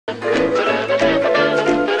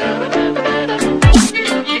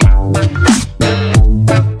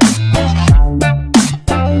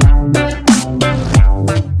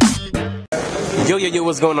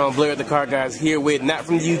what's going on? Blair at the Card Guys here with not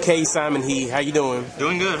from the UK, Simon He. How you doing?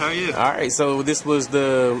 Doing good. How are you? All right. So this was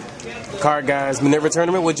the Card Guys Minerva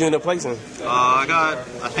tournament. What'd you end up placing? I got,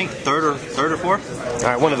 I think third or fourth. All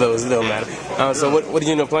right, one of those. It don't matter. So what did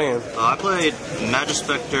you end up playing? I played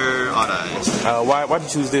Majespecter Odd Eyes. Why'd you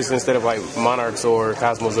choose this instead of like Monarchs or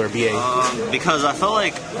Cosmos or BA? Because I felt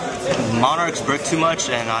like Monarchs brick too much,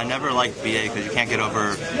 and I never liked BA because you can't get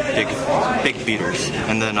over big beaters.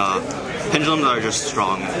 And then Pendulums are just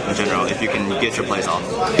strong in general if you can get your plays off.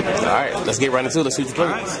 Alright, let's get right into it. Let's shoot your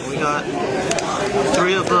plays. Alright, we got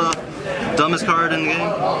 3 of the dumbest card in the game,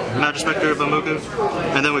 Majespecter Bamuku.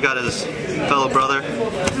 And then we got his fellow brother,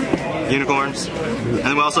 Unicorns. And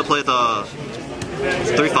then we also played the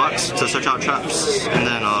 3 Fox to search out traps, and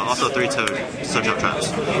then also 3 Toad to search out traps.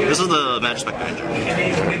 This is the Majespecter engine.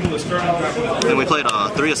 Then we played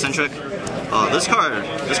 3 Eccentric. This card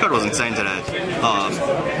was insane today.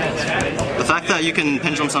 The fact that you can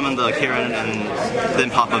pendulum summon the Kieran and then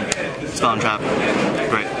pop a spell and trap,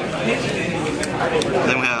 great.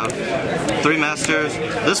 Then we have 3 Masters.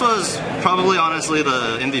 This was probably honestly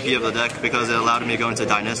the MVP of the deck because it allowed me to go into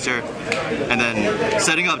Dynastor, and then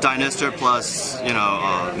setting up Dynastor plus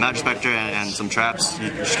Majespecter and some traps, you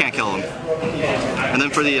just can't kill them. And then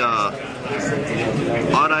for the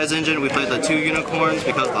Odd Eyes engine, we played the 2 Unicorns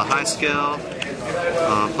because of the high scale.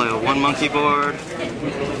 Play a 1 Monkey board, a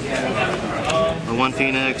 1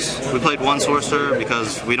 Phoenix. We played 1 Sorcerer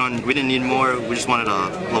because we didn't need more. We just wanted a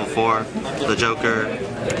level 4, the Joker,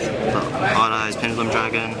 the Odd Eyes Pendulum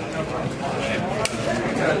Dragon.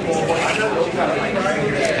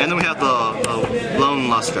 And then we have the Lone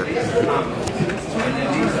Luster.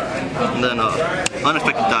 And then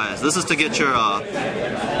Unexpected Dies. This is to get your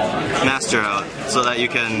Master out so that you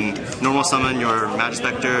can normal summon your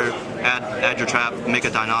Majespecter, add your trap, make a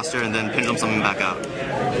Dynastor, and then pendulum summon back out.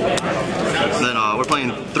 And then we're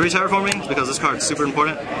playing 3 Terraforming because this card's super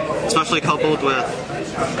important, especially coupled with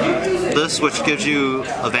this, which gives you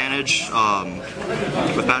advantage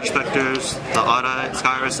with Majespecters, the Odd Eye,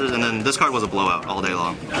 Skyrises, and then this card was a blowout all day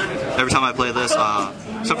long. Every time I played this,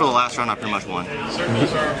 except for the last round, I pretty much won.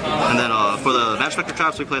 And then for the Majespecter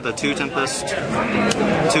traps, we played the 2 Tempest,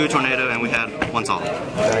 2 Tornado, and we had 1 Salt.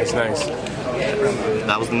 Nice, nice.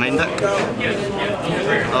 That was the main deck.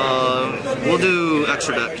 We'll do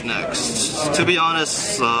extra deck next. To be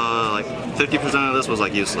honest, like 50% of this was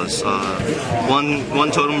like useless.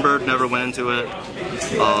 One Totem Bird, never went into it.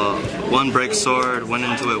 1 Break Sword, went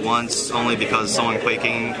into it once, only because someone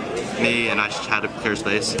quaking me and I just had to clear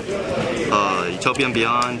space. Utopian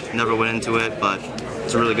Beyond, never went into it, but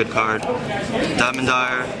it's a really good card. Diamond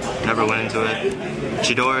Dire, never went into it.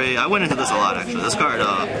 Chidori, I went into this a lot actually. This card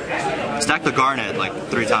stacked the Garnet like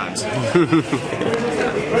 3 times.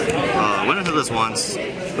 Went into this once,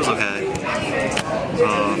 it was okay.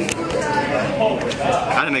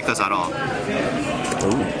 I didn't make this at all.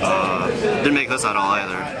 Didn't make this at all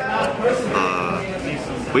either.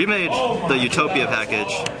 We made the Utopia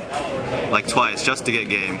package like twice just to get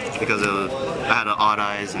game because I had an Odd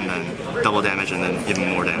Eyes and then double damage and then even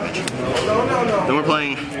more damage. Then we're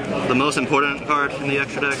playing the most important card in the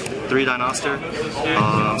extra deck, 3 Dynastor.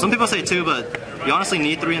 Some people say 2, but you honestly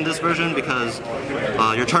need 3 in this version because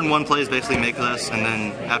your turn 1 plays basically make this, and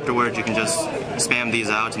then afterwards you can just spam these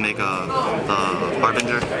out to make the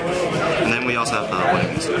Harbinger. And then we also have the 1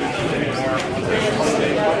 Master.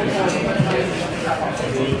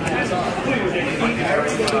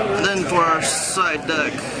 And then for our side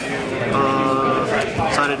deck,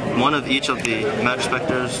 decided 1 of each of the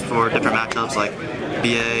Majespecters for different matchups like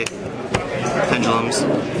BA, Pendulums,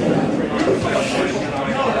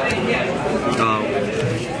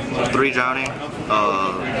 3 Drowning.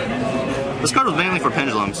 This card was mainly for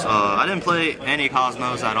Pendulums. I didn't play any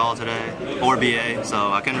Cosmos at all today, or BA,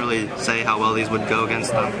 so I couldn't really say how well these would go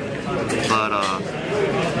against them. But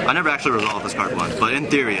I never actually resolved this card once, but in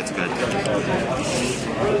theory it's good.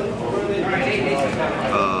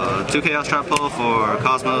 2 Chaos Trap Pull for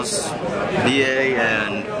Cosmos, BA,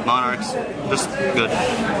 and Monarchs. Just good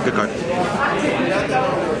card.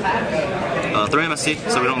 3 MST,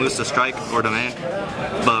 so we don't lose to Strike or Domain,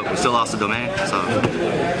 but we still lost to Domain, so.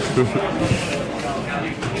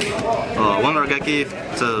 1 Regeki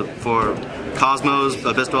for Cosmos,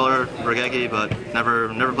 Abyss Dweller, Regeki, but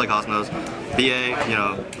never play Cosmos. BA,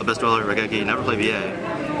 Abyss Dweller, Regeki, never play BA.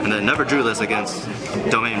 And then never drew this against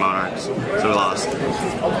Domain Monarchs, so we lost.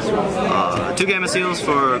 2 Gamma Seals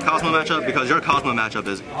for Cosmo matchup because your Cosmo matchup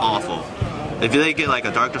is awful. If they get like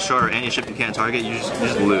a Dark Destroyer or any ship you can't target, you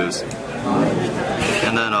just lose.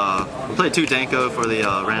 And then we played 2 Danko for the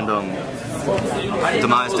random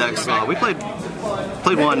Demise decks. We played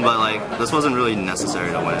Played one, but like this wasn't really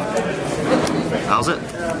necessary to win. That was it.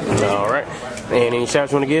 All right. And any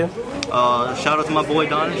shouts you want to give? Shout out to my boy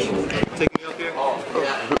Donish, taking me up here.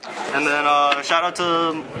 And then shout out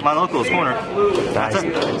to my locals corner. Nice.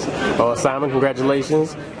 Well, Simon,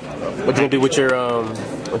 congratulations. What you gonna do with your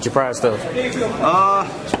prize stuff?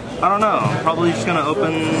 I don't know. Probably just gonna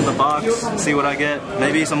open the box, see what I get.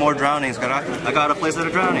 Maybe some more drownings. I got a place at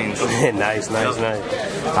a drownings. Nice.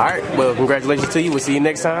 All right. Well, congratulations to you. We'll see you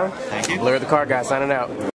next time. Thank you. Larry the Card Guy signing out.